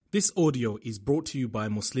This audio is brought to you by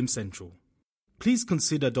Muslim Central. Please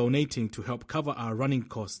consider donating to help cover our running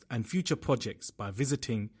costs and future projects by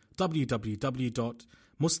visiting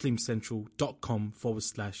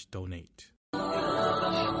www.muslimcentral.com/donate.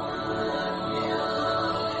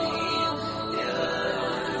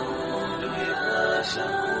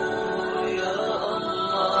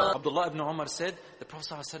 Abdullah ibn Umar said, the Prophet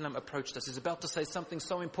ﷺ approached us. He's about to say something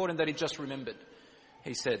so important that he just remembered.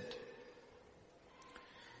 He said,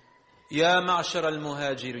 Ya ma'ashar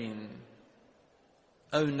al-muhajirin,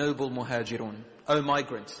 O noble muhajirun, O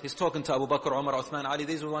migrants. He's talking to Abu Bakr, Umar, Uthman, Ali.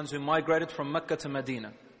 These were the ones who migrated from Mecca to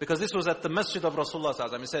Medina. Because this was at the masjid of Rasulullah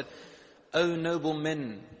ﷺ. He said, O noble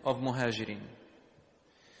men of muhajirin,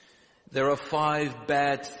 there are 5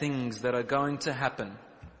 bad things that are going to happen.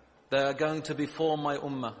 They are going to befall my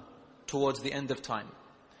ummah towards the end of time.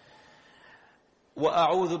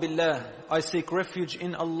 وَأَعُوذُ بِاللَّهِ, I seek refuge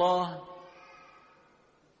in Allah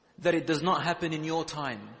that it does not happen in your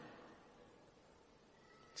time.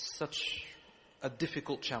 Such a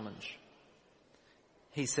difficult challenge.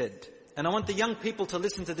 He said, and I want the young people to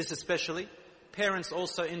listen to this especially, parents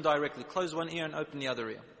also indirectly. Close one ear and open the other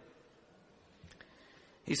ear.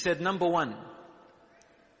 He said, number 1,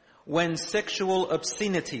 when sexual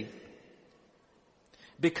obscenity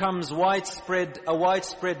becomes a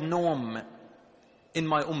widespread norm in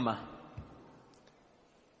my ummah.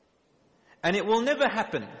 And it will never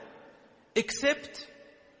happen except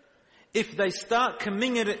if they start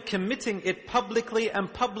committing it publicly and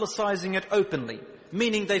publicizing it openly.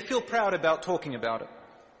 Meaning they feel proud about talking about it.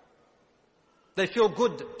 They feel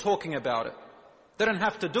good talking about it. They don't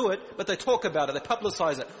have to do it, but they talk about it, they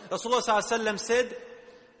publicize it. Rasulullah ﷺ said,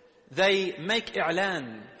 they make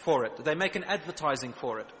i'lan for it. They make an advertising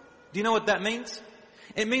for it. Do you know what that means?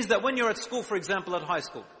 It means that when you're at school, for example, at high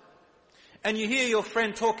school, and you hear your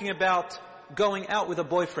friend talking about going out with a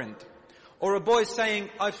boyfriend, or a boy saying,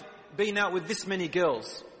 I've been out with this many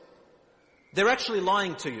girls, they're actually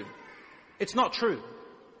lying to you. It's not true.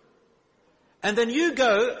 And then you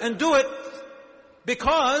go and do it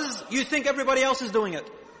because you think everybody else is doing it.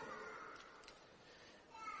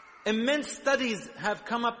 Immense studies have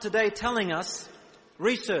come up today telling us,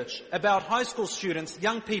 research about high school students,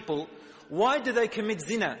 young people, why do they commit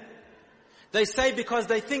zina? They say because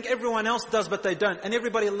they think everyone else does but they don't, and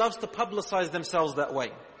everybody loves to publicize themselves that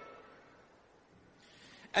way.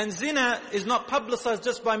 And zina is not publicized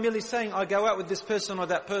just by merely saying, I go out with this person or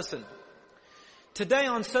that person. Today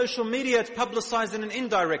on social media it's publicized in an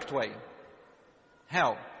indirect way.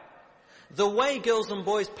 How? The way girls and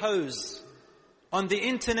boys pose on the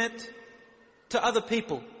internet to other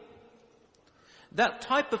people. That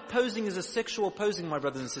type of posing is a sexual posing, my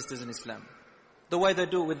brothers and sisters in Islam. The way they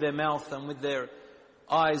do it with their mouth and with their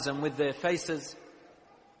eyes and with their faces.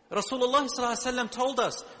 Rasulullah ﷺ told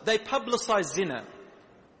us, they publicize zina.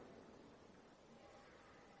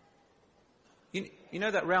 You know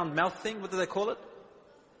that round mouth thing? What do they call it?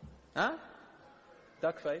 Huh?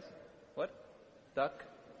 Duck face? What? Duck?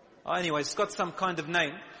 Oh, anyway, it's got some kind of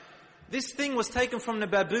name. This thing was taken from the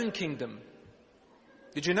baboon kingdom.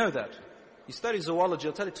 Did you know that? You study zoology,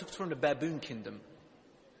 I'll tell you, it took from the baboon kingdom.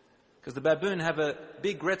 Because the baboon have a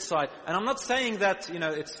big red side. And I'm not saying that,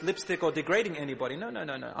 it's lipstick or degrading anybody. No.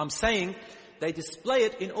 I'm saying they display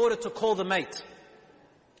it in order to call the mate.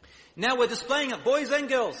 Now we're displaying it, boys and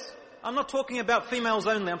girls. I'm not talking about females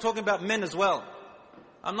only, I'm talking about men as well.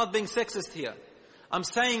 I'm not being sexist here. I'm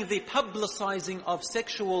saying the publicizing of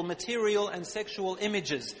sexual material and sexual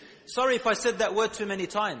images. Sorry if I said that word too many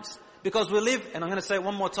times. Because we live, and I'm going to say it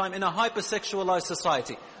one more time, in a hypersexualized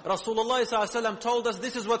society. Rasulullah ﷺ told us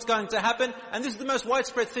this is what's going to happen, and this is the most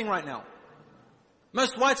widespread thing right now.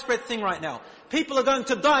 Most widespread thing right now. People are going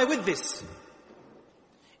to die with this.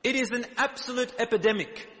 It is an absolute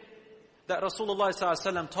epidemic that Rasulullah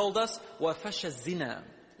ﷺ told us, وَفَشَ الزِّنَا.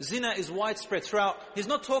 Zina is widespread throughout. He's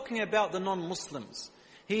not talking about the non-Muslims.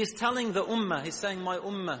 He is telling the ummah, he's saying, my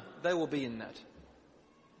ummah, they will be in that.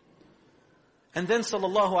 And then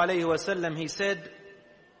sallallahu alayhi wasallam, he said,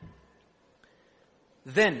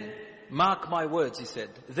 then, mark my words, he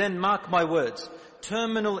said, then mark my words,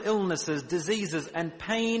 terminal illnesses, diseases and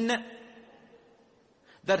pain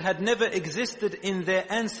that had never existed in their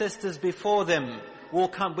ancestors before them will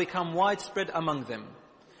become widespread among them.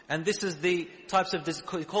 And this is the types of disease,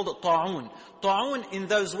 he called it ta'un. Ta'un in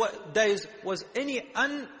those days was any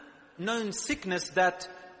unknown sickness that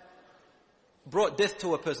brought death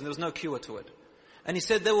to a person. There was no cure to it. And he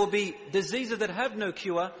said there will be diseases that have no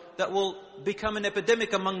cure that will become an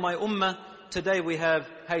epidemic among my ummah. Today we have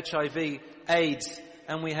HIV, AIDS,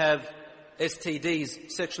 and we have STDs,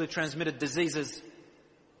 sexually transmitted diseases.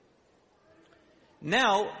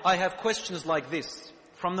 Now I have questions like this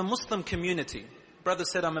from the Muslim community. Brother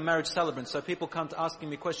said I'm a marriage celebrant, so people come to asking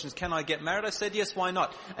me questions, can I get married? I said yes, why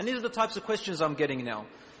not? And these are the types of questions I'm getting now.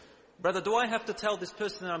 Brother, do I have to tell this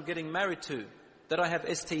person that I'm getting married to that I have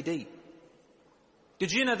STD?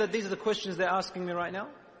 Did you know that these are the questions they're asking me right now?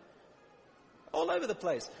 All over the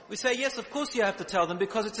place. We say, yes, of course you have to tell them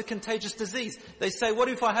because it's a contagious disease. They say, what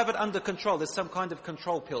if I have it under control? There's some kind of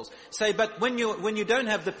control pills. Say, but when you don't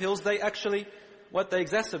have the pills, they actually, they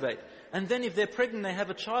exacerbate. And then if they're pregnant, they have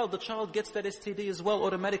a child, the child gets that STD as well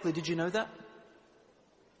automatically. Did you know that?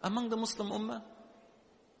 Among the Muslim ummah.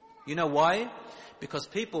 You know why? Because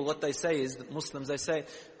people, what they say is, that Muslims, they say,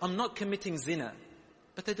 I'm not committing zina.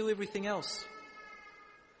 But they do everything else.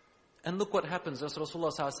 And look what happens, as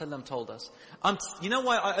Rasulullah ﷺ told us. You know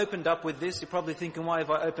why I opened up with this? You're probably thinking, why have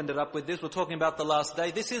I opened it up with this? We're talking about the last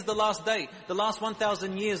day. This is the last day. The last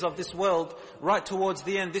 1,000 years of this world, right towards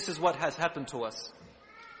the end, this is what has happened to us.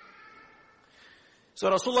 So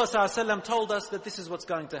Rasulullah ﷺ told us that this is what's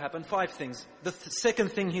going to happen. 5 things. The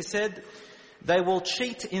second thing he said, they will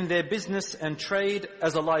cheat in their business and trade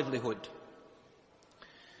as a livelihood.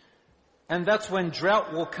 And that's when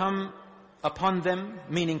drought will come upon them,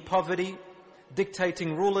 meaning poverty,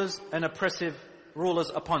 dictating rulers and oppressive rulers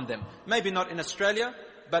upon them. Maybe not in Australia,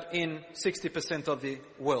 but in 60% of the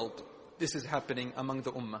world. This is happening among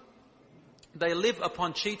the ummah. They live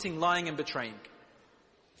upon cheating, lying and betraying.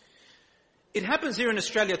 It happens here in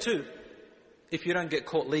Australia too, if you don't get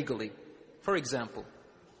caught legally. For example,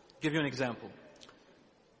 give you an example.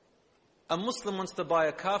 A Muslim wants to buy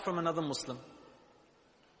a car from another Muslim.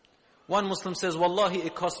 One Muslim says, Wallahi,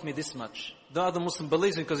 it cost me this much. The other Muslim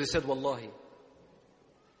believes him because he said, Wallahi.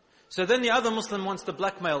 So then the other Muslim wants to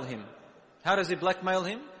blackmail him. How does he blackmail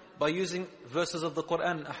him? By using verses of the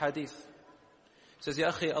Quran, a hadith. He says,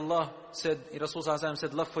 Ya akhi, Allah said, Rasulullah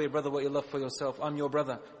said, love for your brother what you love for yourself. I'm your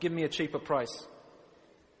brother. Give me a cheaper price.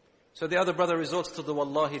 So the other brother resorts to the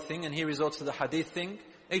Wallahi thing and he resorts to the hadith thing.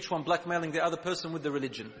 Each one blackmailing the other person with the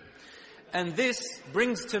religion. And this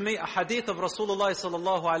brings to me a hadith of Rasulullah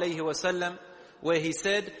sallallahu alayhi wasallam where he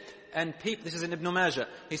said, this is in Ibn Majah,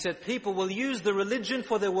 he said, people will use the religion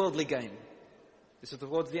for their worldly gain. This is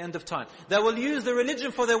towards the end of time. They will use the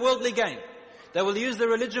religion for their worldly gain. They will use the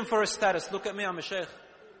religion for a status. Look at me, I'm a sheikh.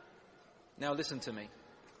 Now listen to me.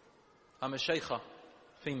 I'm a sheikha,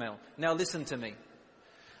 female. Now listen to me.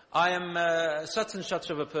 I am such and such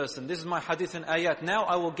of a person. This is my hadith and ayat. Now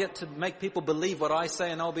I will get to make people believe what I say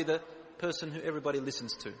and I'll be the person who everybody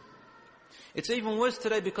listens to. It's even worse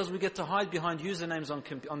today because we get to hide behind usernames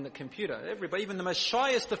on the computer. Everybody, even the most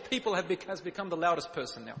shyest of people has become the loudest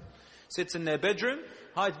person now. Sits in their bedroom,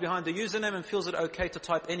 hides behind the username and feels it okay to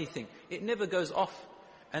type anything. It never goes off.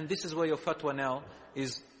 And this is where your fatwa now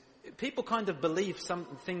is. People kind of believe some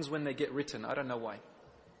things when they get written. I don't know why.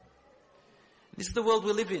 This is the world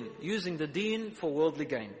we live in, using the deen for worldly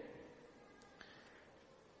gain.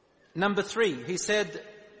 Number 3, he said,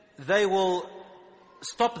 they will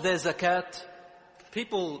stop their zakat.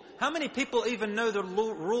 How many people even know the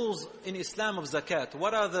rules in Islam of zakat?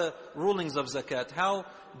 What are the rulings of zakat? How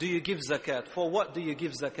do you give zakat? For what do you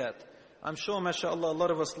give zakat? I'm sure, mashallah, a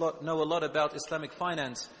lot of us know a lot about Islamic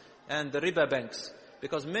finance and the riba banks.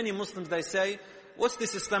 Because many Muslims, they say, what's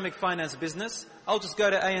this Islamic finance business? I'll just go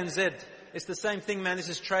to ANZ. It's the same thing, man. This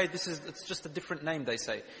is trade. It's just a different name, they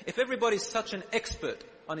say. If everybody's such an expert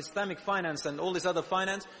on Islamic finance and all this other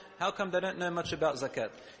finance, how come they don't know much about zakat?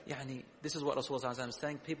 This is what Rasulullah is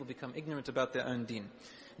saying. People become ignorant about their own deen.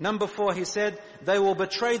 Number 4, he said, they will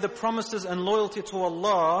betray the promises and loyalty to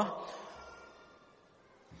Allah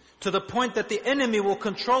to the point that the enemy will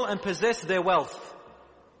control and possess their wealth.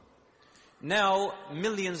 Now,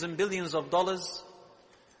 millions and billions of dollars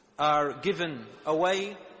are given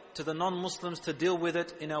away to the non-Muslims to deal with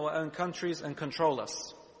it in our own countries and control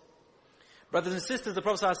us. Brothers and sisters, the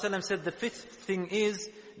Prophet ﷺ said the 5th thing is,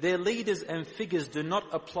 their leaders and figures do not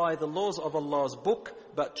apply the laws of Allah's book,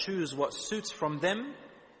 but choose what suits from them,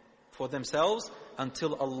 for themselves,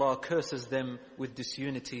 until Allah curses them with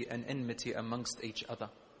disunity and enmity amongst each other.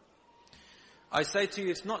 I say to you,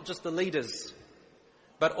 it's not just the leaders,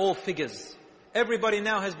 but all figures. Everybody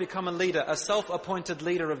now has become a leader, a self-appointed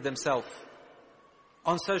leader of themselves.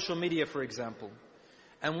 On social media, for example.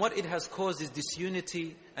 And what it has caused is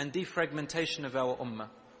disunity and defragmentation of our ummah.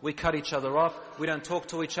 We cut each other off. We don't talk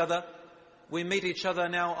to each other. We meet each other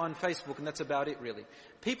now on Facebook and that's about it really.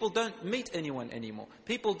 People don't meet anyone anymore.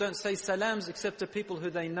 People don't say salams except to people who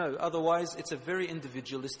they know. Otherwise, it's a very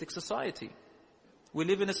individualistic society. We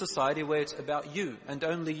live in a society where it's about you and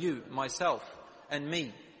only you, myself and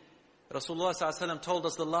me. Rasulullah ﷺ told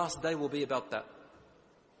us the last day will be about that.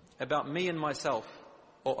 about me and myself,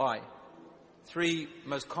 or I. 3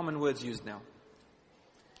 most common words used now.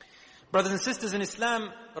 Brothers and sisters in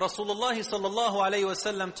Islam, Rasulullah sallallahu alayhi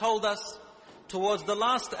wasallam told us towards the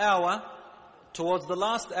last hour,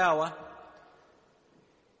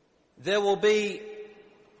 there will be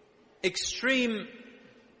extreme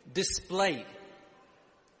display.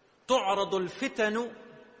 تُعْرَضُ الْفِتَنُ,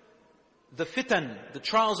 the fitan, the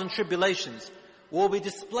trials and tribulations, will be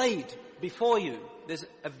displayed before you. There's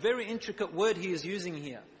a very intricate word he is using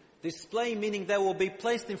here. Display meaning they will be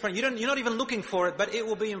placed in front. You're not even looking for it, but it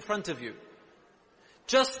will be in front of you.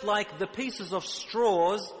 Just like the pieces of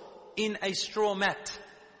straws in a straw mat.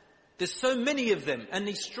 There's so many of them, and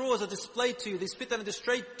these straws are displayed to you, these fitan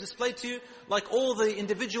are displayed to you like all the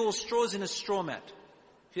individual straws in a straw mat.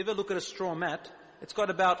 If you ever look at a straw mat, it's got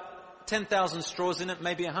about 10,000 straws in it,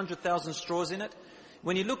 maybe 100,000 straws in it.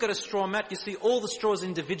 When you look at a straw mat, you see all the straws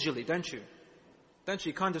individually, don't you? Don't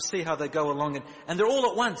you kind of see how they go along, and they're all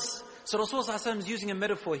at once. So Rasulullah is using a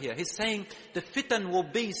metaphor here. He's saying the fitan will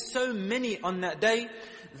be so many on that day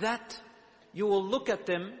that you will look at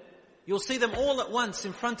them, you'll see them all at once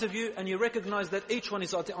in front of you, and you recognize that each one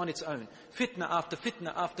is on its own. Fitna after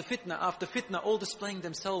fitna after fitna after fitna, all displaying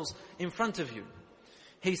themselves in front of you.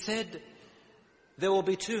 He said, there will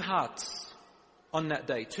be 2 hearts on that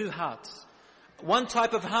day, 2 hearts. One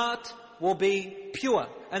type of heart will be pure,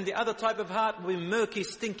 and the other type of heart will be murky,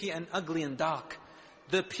 stinky, and ugly and dark.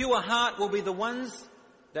 The pure heart will be the ones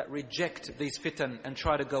that reject these fitan and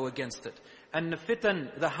try to go against it. And the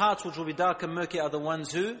fitan, the hearts which will be dark and murky, are the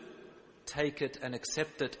ones who take it and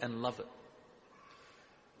accept it and love it.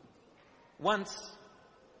 Once,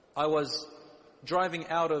 I was driving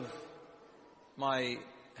out of my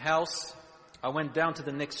house. I went down to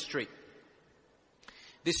the next street.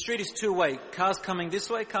 This street is 2-way. Cars coming this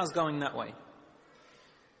way, cars going that way.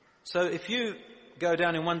 So if you go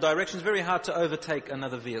down in one direction, it's very hard to overtake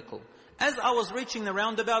another vehicle. As I was reaching the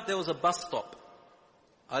roundabout, there was a bus stop.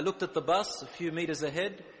 I looked at the bus a few meters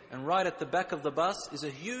ahead, and right at the back of the bus is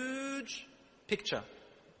a huge picture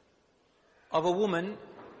of a woman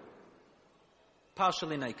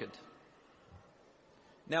partially naked.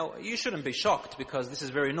 Now, you shouldn't be shocked because this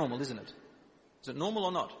is very normal, isn't it? Is it normal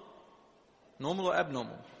or not? Normal or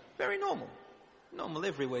abnormal? Very normal. Normal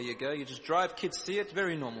everywhere you go. You just drive, kids see it,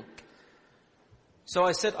 very normal. So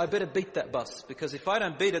I said, I better beat that bus, because if I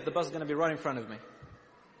don't beat it, the bus is going to be right in front of me.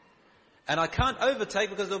 And I can't overtake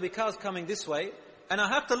because there'll be cars coming this way, and I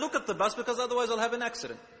have to look at the bus because otherwise I'll have an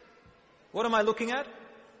accident. What am I looking at?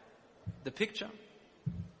 The picture.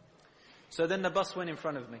 So then the bus went in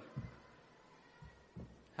front of me.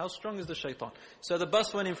 How strong is the shaitan? So the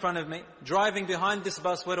bus went in front of me. Driving behind this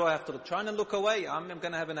bus, where do I have to look? Trying to look away, I'm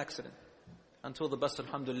going to have an accident. Until the bus,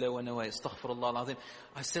 alhamdulillah, went away. Astaghfirullah al-azim.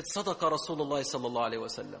 I said, Sadaqa Rasulullah sallallahu alayhi wa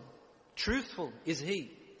sallam. Truthful is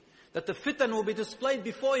he, that the fitan will be displayed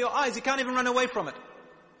before your eyes. You can't even run away from it.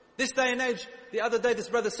 This day and age, the other day this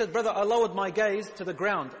brother said, brother, I lowered my gaze to the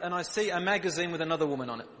ground and I see a magazine with another woman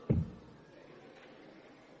on it.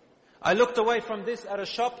 I looked away from this at a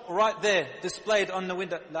shop right there, displayed on the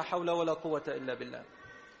window. La hawla wa la quwwata illa billah.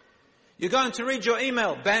 You're going to read your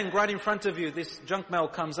email, bang, right in front of you, this junk mail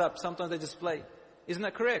comes up. Sometimes they display. Isn't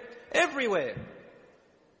that correct? Everywhere.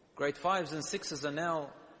 Grade 5s and 6s are now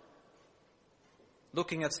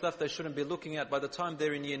looking at stuff they shouldn't be looking at. By the time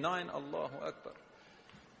they're in year 9, Allahu Akbar.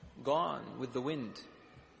 Gone with the wind.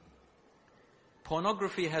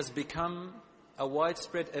 Pornography has become a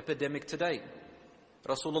widespread epidemic today.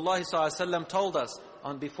 Rasulullah ﷺ told us,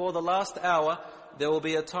 before the last hour, there will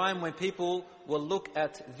be a time when people will look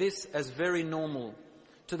at this as very normal.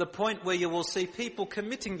 To the point where you will see people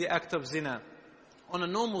committing the act of zina on a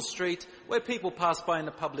normal street where people pass by in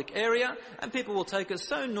a public area, and people will take it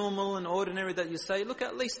so normal and ordinary that you say, look,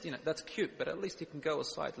 at least, that's cute, but at least you can go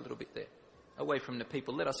aside a little bit there, away from the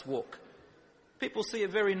people, let us walk. People see it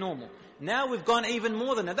very normal. Now we've gone even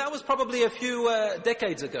more than that. That was probably a few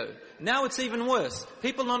decades ago. Now it's even worse.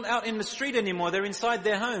 People are not out in the street anymore. They're inside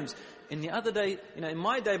their homes. In the other day, in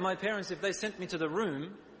my day, my parents, if they sent me to the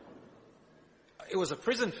room, it was a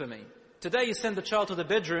prison for me. Today you send the child to the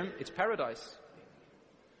bedroom, it's paradise.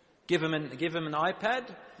 Give them an iPad,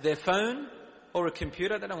 their phone, or a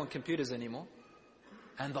computer. They don't want computers anymore.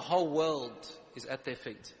 And the whole world is at their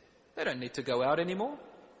feet. They don't need to go out anymore.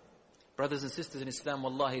 Brothers and sisters in Islam,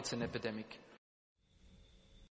 wallahi, it's an epidemic.